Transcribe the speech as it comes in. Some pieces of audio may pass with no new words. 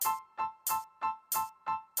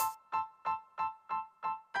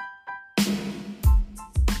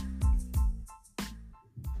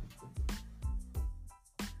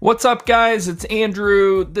What's up, guys? It's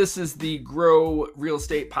Andrew. This is the Grow Real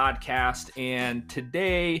Estate Podcast, and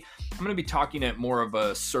today I'm going to be talking at more of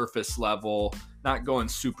a surface level, not going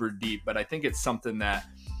super deep, but I think it's something that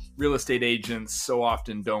real estate agents so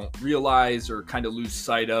often don't realize or kind of lose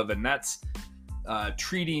sight of, and that's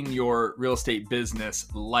treating your real estate business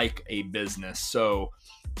like a business. So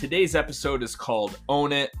today's episode is called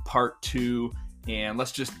Own It Part 2, and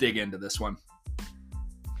let's just dig into this one.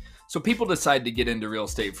 So people decide to get into real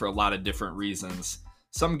estate for a lot of different reasons.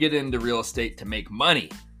 Some get into real estate to make money.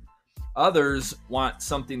 Others want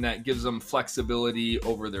something that gives them flexibility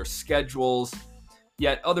over their schedules.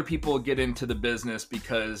 Yet other people get into the business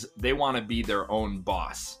because they want to be their own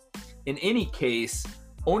boss. In any case,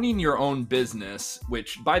 owning your own business,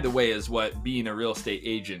 which by the way is what being a real estate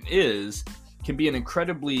agent is, can be an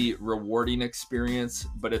incredibly rewarding experience,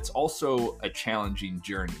 but it's also a challenging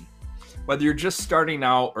journey. Whether you're just starting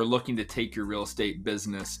out or looking to take your real estate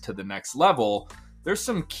business to the next level, there's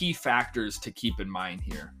some key factors to keep in mind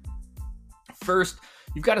here. First,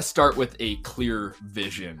 you've got to start with a clear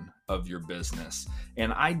vision of your business.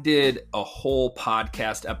 And I did a whole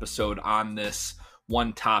podcast episode on this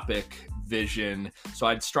one topic, vision. So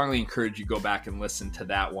I'd strongly encourage you go back and listen to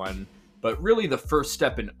that one. But really the first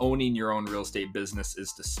step in owning your own real estate business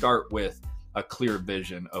is to start with a clear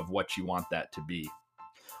vision of what you want that to be.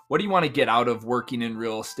 What do you want to get out of working in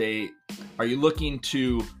real estate? Are you looking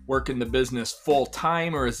to work in the business full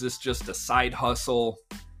time, or is this just a side hustle?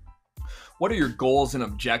 What are your goals and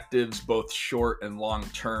objectives, both short and long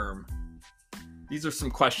term? These are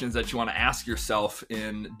some questions that you want to ask yourself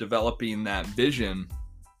in developing that vision.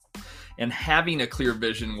 And having a clear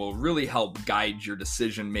vision will really help guide your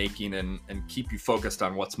decision making and keep you focused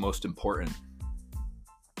on what's most important.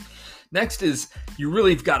 Next is you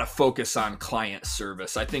really have got to focus on client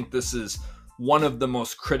service. I think this is one of the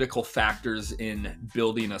most critical factors in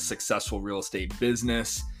building a successful real estate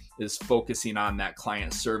business is focusing on that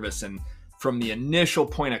client service. And from the initial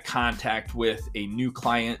point of contact with a new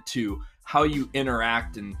client to how you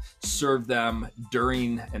interact and serve them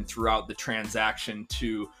during and throughout the transaction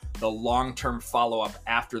to the long-term follow-up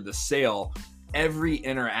after the sale, every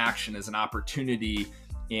interaction is an opportunity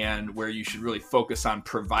and where you should really focus on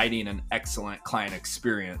providing an excellent client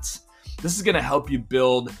experience. This is going to help you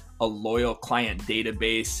build a loyal client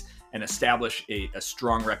database and establish a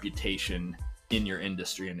strong reputation in your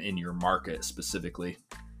industry and in your market specifically.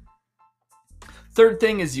 Third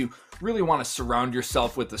thing is you really want to surround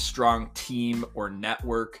yourself with a strong team or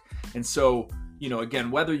network. And so, again,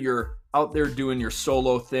 whether you're out there doing your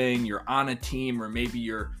solo thing, you're on a team, or maybe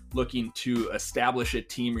you're looking to establish a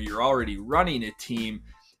team or you're already running a team,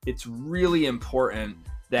 it's really important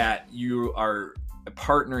that you are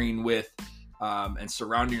partnering with and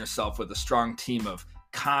surrounding yourself with a strong team of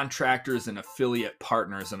contractors and affiliate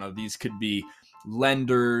partners. And these could be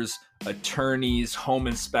lenders, attorneys, home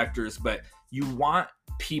inspectors, but you want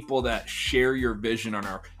people that share your vision and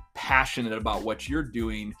are passionate about what you're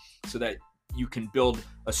doing so that you can build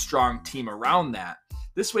a strong team around that.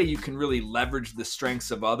 This way you can really leverage the strengths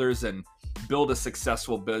of others and build a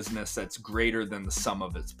successful business that's greater than the sum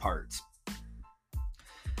of its parts.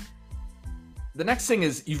 The next thing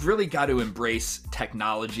is you've really got to embrace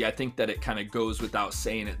technology. I think that it kind of goes without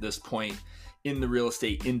saying at this point in the real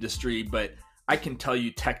estate industry, but I can tell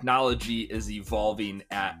you technology is evolving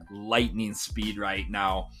at lightning speed right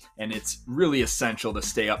now, and it's really essential to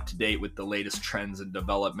stay up to date with the latest trends and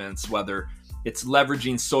developments, whether it's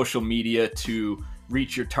leveraging social media to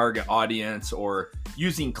reach your target audience or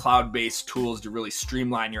using cloud-based tools to really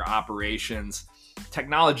streamline your operations.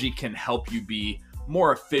 Technology can help you be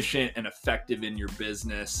more efficient and effective in your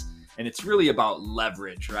business. And it's really about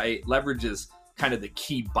leverage, right? Leverage is kind of the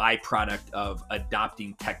key byproduct of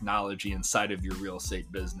adopting technology inside of your real estate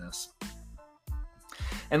business.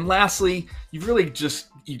 And lastly, you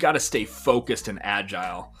got to stay focused and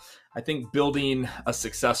agile. I think building a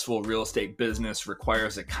successful real estate business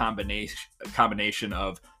requires a combination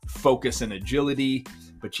of focus and agility,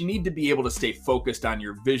 but you need to be able to stay focused on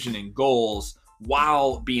your vision and goals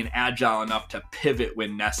while being agile enough to pivot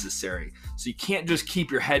when necessary. So you can't just keep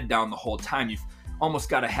your head down the whole time. You've almost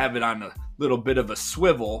got to have it on a little bit of a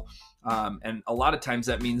swivel. And a lot of times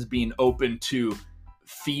that means being open to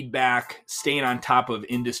feedback, staying on top of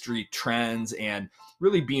industry trends, and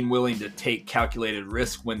really being willing to take calculated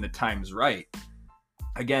risk when the time's right.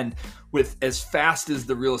 Again, with as fast as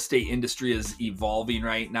the real estate industry is evolving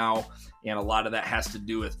right now, and a lot of that has to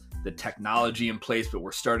do with the technology in place, but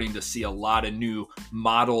we're starting to see a lot of new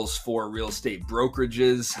models for real estate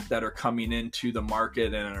brokerages that are coming into the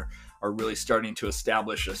market and are really starting to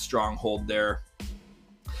establish a stronghold there.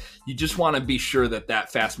 you just want to be sure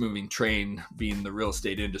that fast moving train, being the real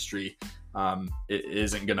estate industry, it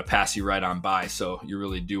isn't going to pass you right on by. So you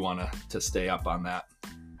really do want to stay up on that.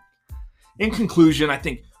 In conclusion, I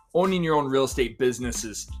think owning your own real estate business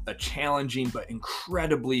is a challenging but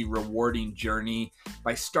incredibly rewarding journey.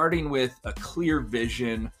 By starting with a clear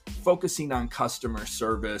vision, focusing on customer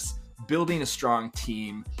service, building a strong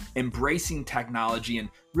team, embracing technology, and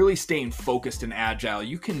really staying focused and agile,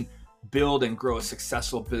 you can build and grow a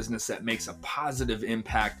successful business that makes a positive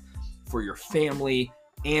impact for your family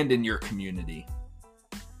and in your community.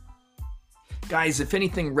 Guys, if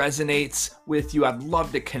anything resonates with you, I'd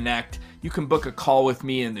love to connect. You can book a call with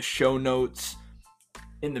me in the show notes.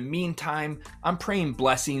 In the meantime, I'm praying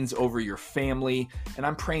blessings over your family, and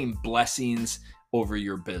I'm praying blessings over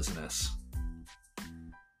your business.